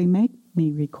probably make me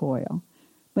recoil.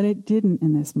 But it didn't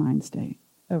in this mind state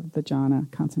of the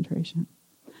jhana concentration.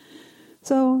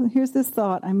 So here's this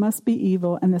thought, I must be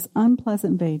evil, and this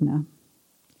unpleasant Vedena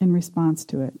in response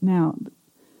to it. Now,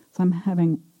 so I'm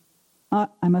having,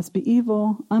 I must be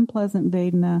evil, unpleasant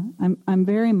Vedena. I'm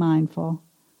very mindful,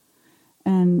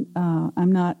 and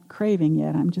I'm not craving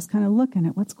yet. I'm just kind of looking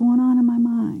at what's going on in my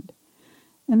mind.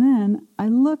 And then I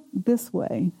look this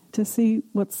way to see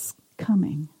what's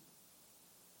coming.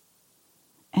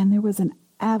 And there was an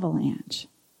avalanche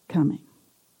coming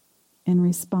in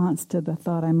response to the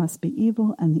thought I must be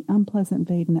evil and the unpleasant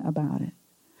Vedena about it.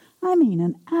 I mean,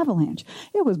 an avalanche.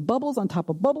 It was bubbles on top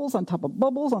of bubbles on top of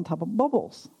bubbles on top of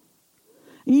bubbles.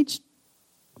 Each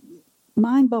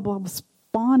mind bubble was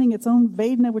spawning its own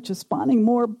Vedena, which is spawning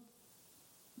more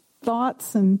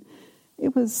thoughts, and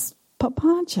it was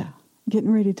papancha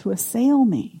getting ready to assail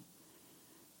me.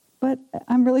 But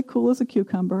I'm really cool as a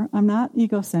cucumber. I'm not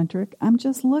egocentric. I'm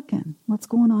just looking what's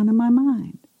going on in my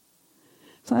mind.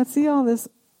 So I see all this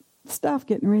stuff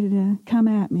getting ready to come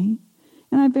at me,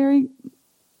 and I very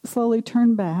slowly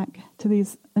turn back to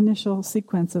these initial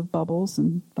sequence of bubbles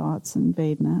and thoughts and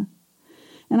Vedena.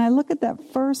 And I look at that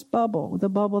first bubble, the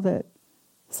bubble that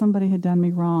somebody had done me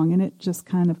wrong, and it just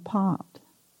kind of popped,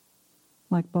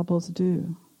 like bubbles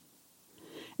do.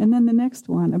 And then the next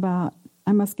one about,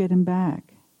 I must get him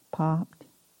back, popped.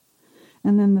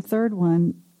 And then the third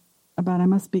one about, I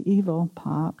must be evil,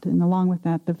 popped. And along with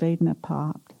that, the Vedena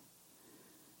popped.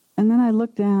 And then I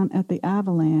looked down at the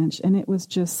avalanche, and it was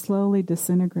just slowly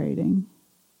disintegrating.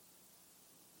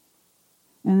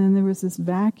 And then there was this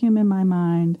vacuum in my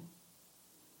mind,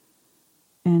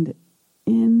 and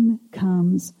in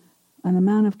comes an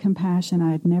amount of compassion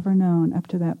I had never known up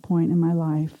to that point in my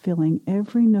life, filling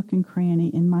every nook and cranny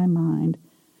in my mind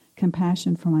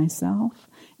compassion for myself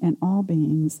and all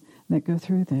beings that go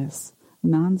through this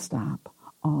nonstop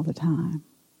all the time.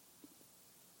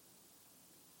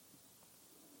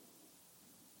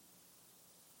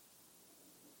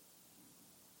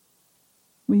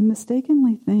 We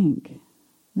mistakenly think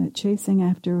that chasing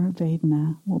after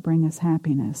Vedena will bring us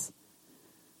happiness,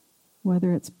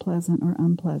 whether it's pleasant or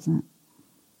unpleasant.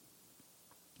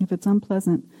 If it's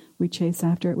unpleasant, we chase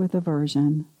after it with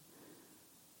aversion,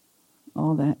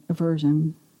 all that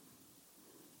aversion.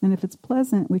 And if it's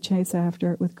pleasant, we chase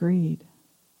after it with greed.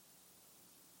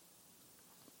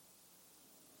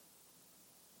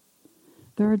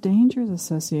 There are dangers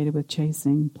associated with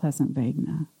chasing pleasant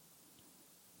Vedena.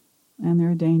 And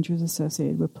there are dangers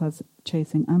associated with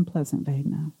chasing unpleasant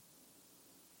Vedena.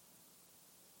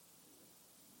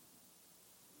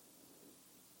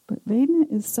 But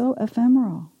Vedena is so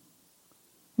ephemeral.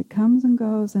 It comes and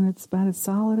goes, and it's about as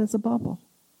solid as a bubble.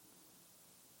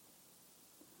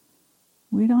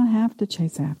 We don't have to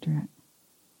chase after it.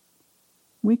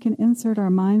 We can insert our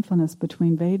mindfulness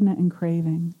between Vedena and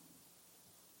craving.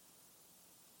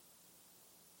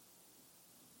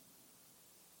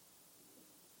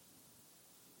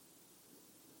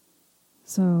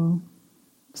 So,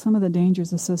 some of the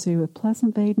dangers associated with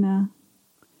pleasant Vedena,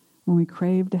 when we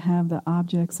crave to have the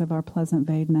objects of our pleasant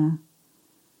Vedena,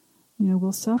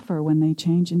 we'll suffer when they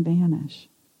change and vanish.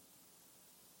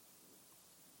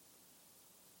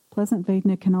 Pleasant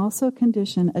Vedena can also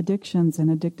condition addictions and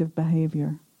addictive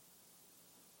behavior.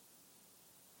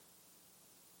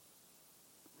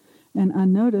 And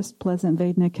unnoticed, pleasant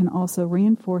Vedena can also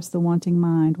reinforce the wanting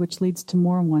mind, which leads to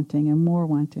more wanting and more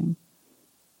wanting.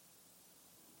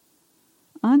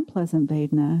 Unpleasant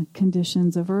Vedena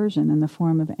conditions aversion in the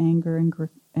form of anger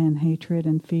and hatred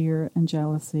and fear and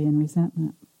jealousy and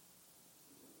resentment.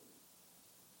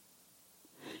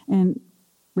 And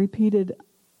repeated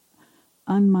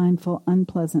unmindful,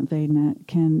 unpleasant Vedena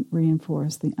can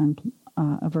reinforce the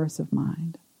aversive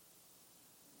mind.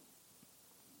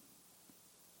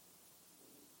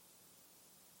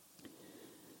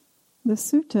 The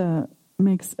sutta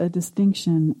makes a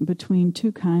distinction between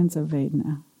two kinds of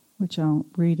Vedena, which I'll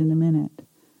read in a minute.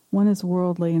 One is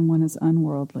worldly and one is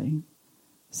unworldly.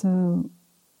 So,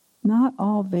 not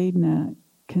all Vedena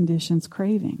conditions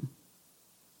craving.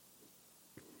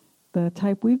 The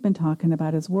type we've been talking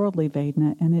about is worldly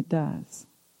Vedena, and it does.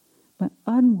 But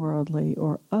unworldly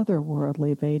or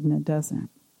otherworldly Vedena doesn't.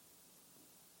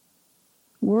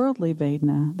 Worldly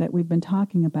Vedena that we've been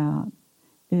talking about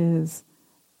is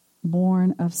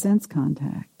born of sense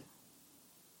contact.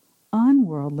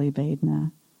 Unworldly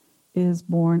Vedena is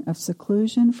born of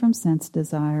seclusion from sense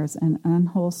desires and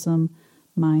unwholesome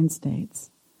mind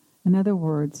states. In other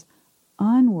words,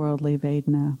 unworldly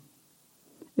Vedena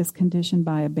is conditioned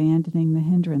by abandoning the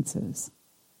hindrances.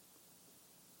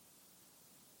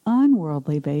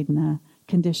 Unworldly Vedena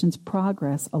conditions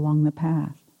progress along the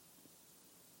path.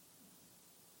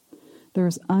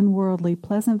 There's unworldly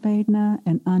pleasant Vedena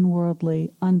and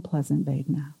unworldly unpleasant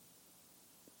Vedena.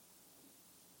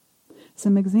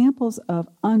 Some examples of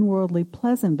unworldly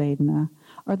pleasant Vedena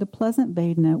are the pleasant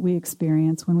Vedena we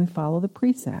experience when we follow the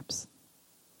precepts,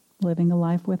 living a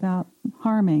life without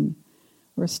harming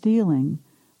or stealing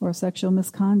or sexual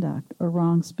misconduct or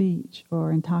wrong speech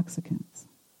or intoxicants.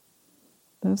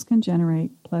 Those can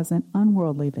generate pleasant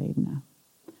unworldly Vedena.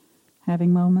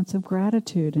 Having moments of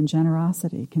gratitude and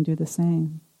generosity can do the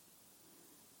same.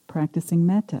 Practicing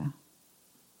metta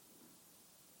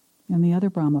and the other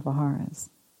Brahmaviharas.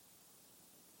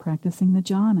 Practicing the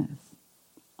jhanas,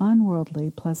 unworldly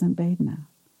pleasant Vedena.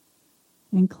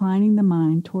 Inclining the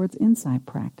mind towards insight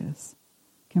practice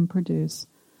can produce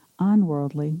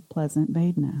unworldly pleasant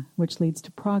Vedena, which leads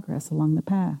to progress along the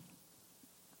path.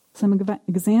 Some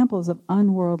examples of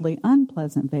unworldly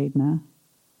unpleasant Vedena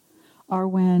are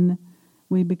when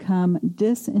we become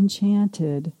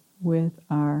disenchanted with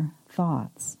our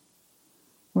thoughts.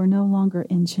 We're no longer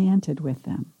enchanted with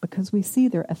them because we see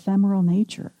their ephemeral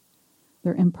nature,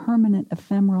 their impermanent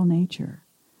ephemeral nature.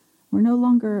 We're no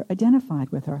longer identified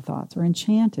with our thoughts or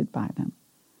enchanted by them.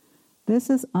 This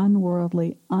is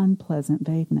unworldly, unpleasant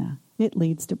Vedena. It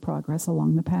leads to progress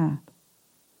along the path.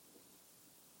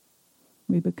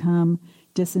 We become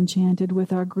disenchanted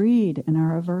with our greed and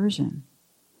our aversion.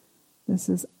 This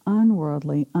is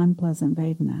unworldly, unpleasant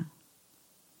Vedena.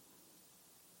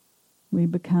 We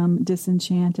become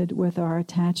disenchanted with our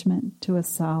attachment to a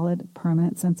solid,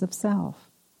 permanent sense of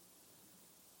self.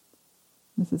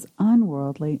 This is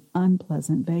unworldly,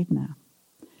 unpleasant Vedena.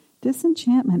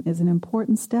 Disenchantment is an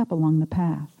important step along the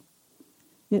path.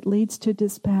 It leads to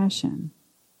dispassion,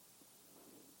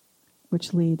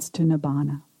 which leads to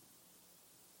nibbana.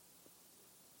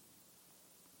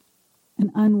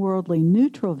 An unworldly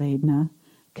neutral Vedena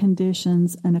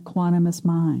conditions an equanimous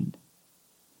mind,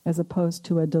 as opposed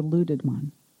to a deluded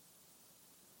one.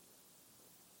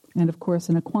 And of course,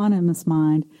 an equanimous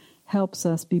mind helps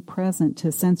us be present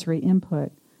to sensory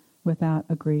input without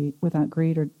greed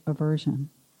or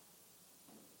aversion.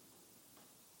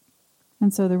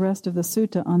 And so the rest of the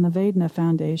sutta on the Vedena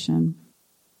foundation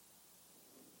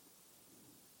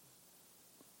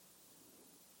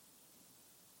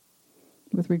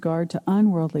with regard to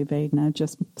unworldly Vedena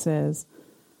just says,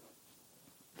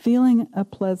 feeling a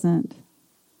pleasant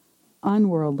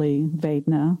unworldly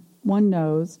Vedena, one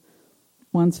knows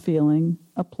one's feeling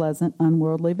a pleasant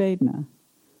unworldly Vedena.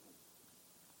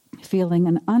 Feeling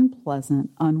an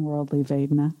unpleasant unworldly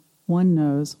Vedena, one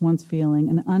knows one's feeling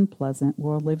an unpleasant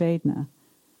worldly Vedena.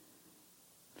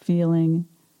 Feeling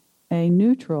a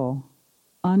neutral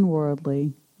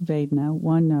unworldly Vedena,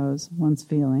 one knows one's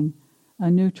feeling a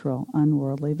neutral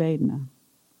unworldly Vedena.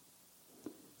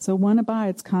 So one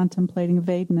abides contemplating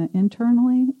Vedena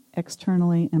internally,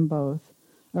 externally, and both,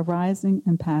 arising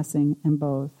and passing and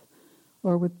both,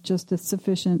 or with just a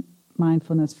sufficient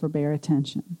mindfulness for bare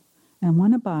attention. And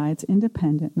one abides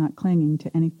independent, not clinging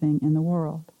to anything in the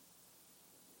world.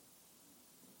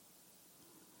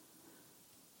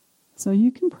 So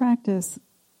you can practice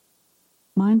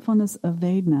mindfulness of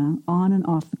Vedena on and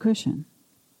off the cushion.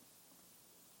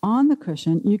 On the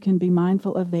cushion, you can be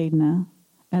mindful of Vedena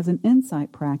as an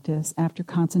insight practice after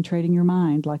concentrating your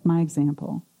mind, like my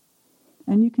example.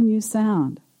 And you can use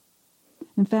sound.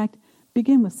 In fact,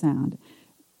 begin with sound.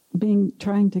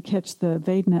 Trying to catch the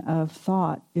Vedena of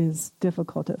thought is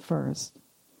difficult at first,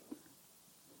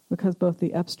 because both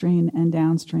the upstream and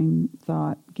downstream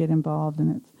thought get involved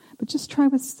in it. But just try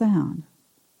with sound.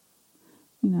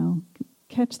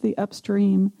 Catch the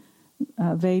upstream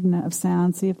Vedena of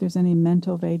sound. See if there's any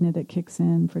mental Vedena that kicks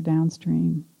in for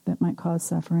downstream that might cause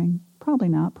suffering. Probably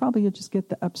not. Probably you'll just get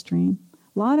the upstream.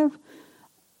 A lot of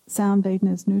sound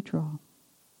Vedena is neutral.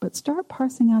 But start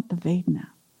parsing out the Vedena.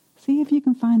 See if you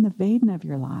can find the Vedena of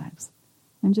your lives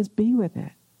and just be with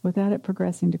it without it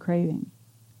progressing to craving.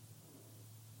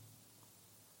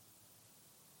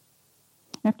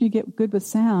 After you get good with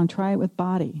sound, try it with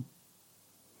body.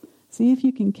 See if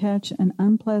you can catch an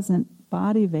unpleasant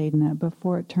body Vedena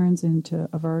before it turns into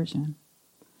aversion,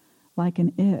 like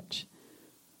an itch.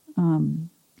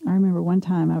 I remember one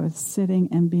time I was sitting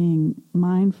and being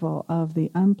mindful of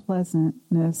the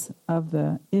unpleasantness of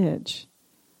the itch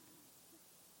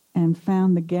and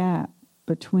found the gap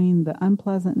between the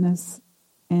unpleasantness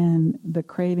and the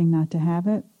craving not to have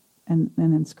it and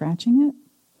then scratching it.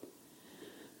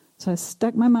 So I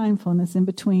stuck my mindfulness in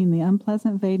between the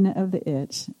unpleasant Vedena of the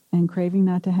itch and craving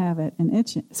not to have it and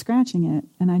scratching it,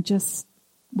 and I just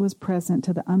was present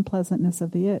to the unpleasantness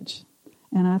of the itch.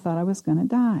 And I thought I was going to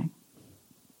die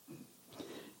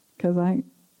because I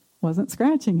wasn't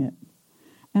scratching it.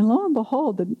 And lo and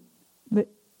behold, the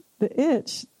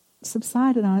itch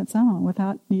subsided on its own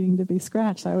without needing to be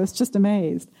scratched. I was just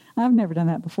amazed. I've never done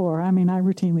that before. I mean, I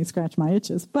routinely scratch my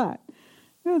itches, but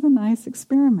it was a nice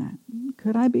experiment.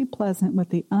 Could I be pleasant with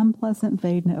the unpleasant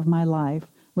Vedena of my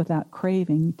life without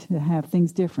craving to have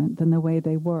things different than the way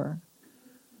they were?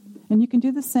 And you can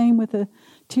do the same with a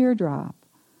teardrop.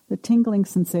 The tingling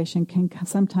sensation can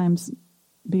sometimes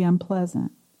be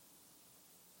unpleasant.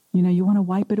 You want to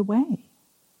wipe it away.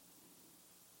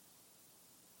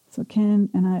 So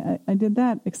I did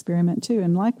that experiment too,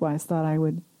 and likewise thought I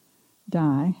would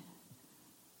die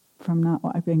from not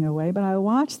wiping it away. But I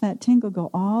watched that tingle go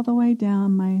all the way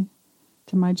down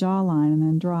to my jawline and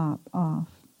then drop off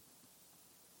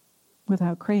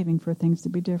without craving for things to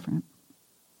be different.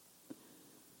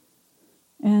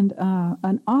 And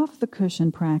an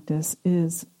off-the-cushion practice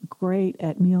is great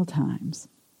at meal times.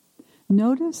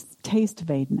 Notice taste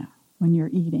Vedena when you're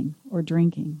eating or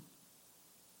drinking.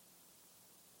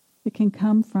 It can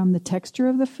come from the texture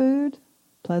of the food,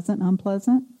 pleasant,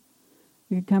 unpleasant.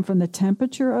 It can come from the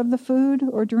temperature of the food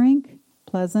or drink,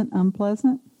 pleasant,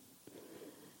 unpleasant.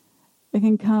 It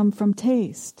can come from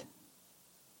taste.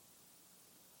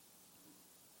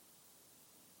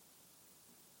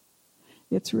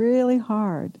 It's really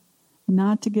hard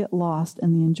not to get lost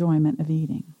in the enjoyment of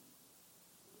eating.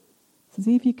 So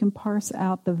see if you can parse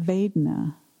out the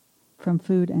Vedena from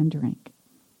food and drink.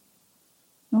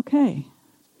 Okay,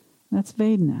 that's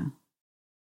Vedena.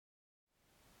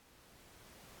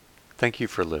 Thank you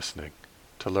for listening.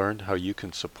 To learn how you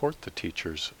can support the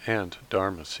teachers and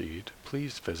Dharma Seed,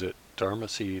 please visit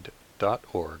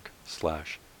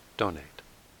dharmaseed.org/donate.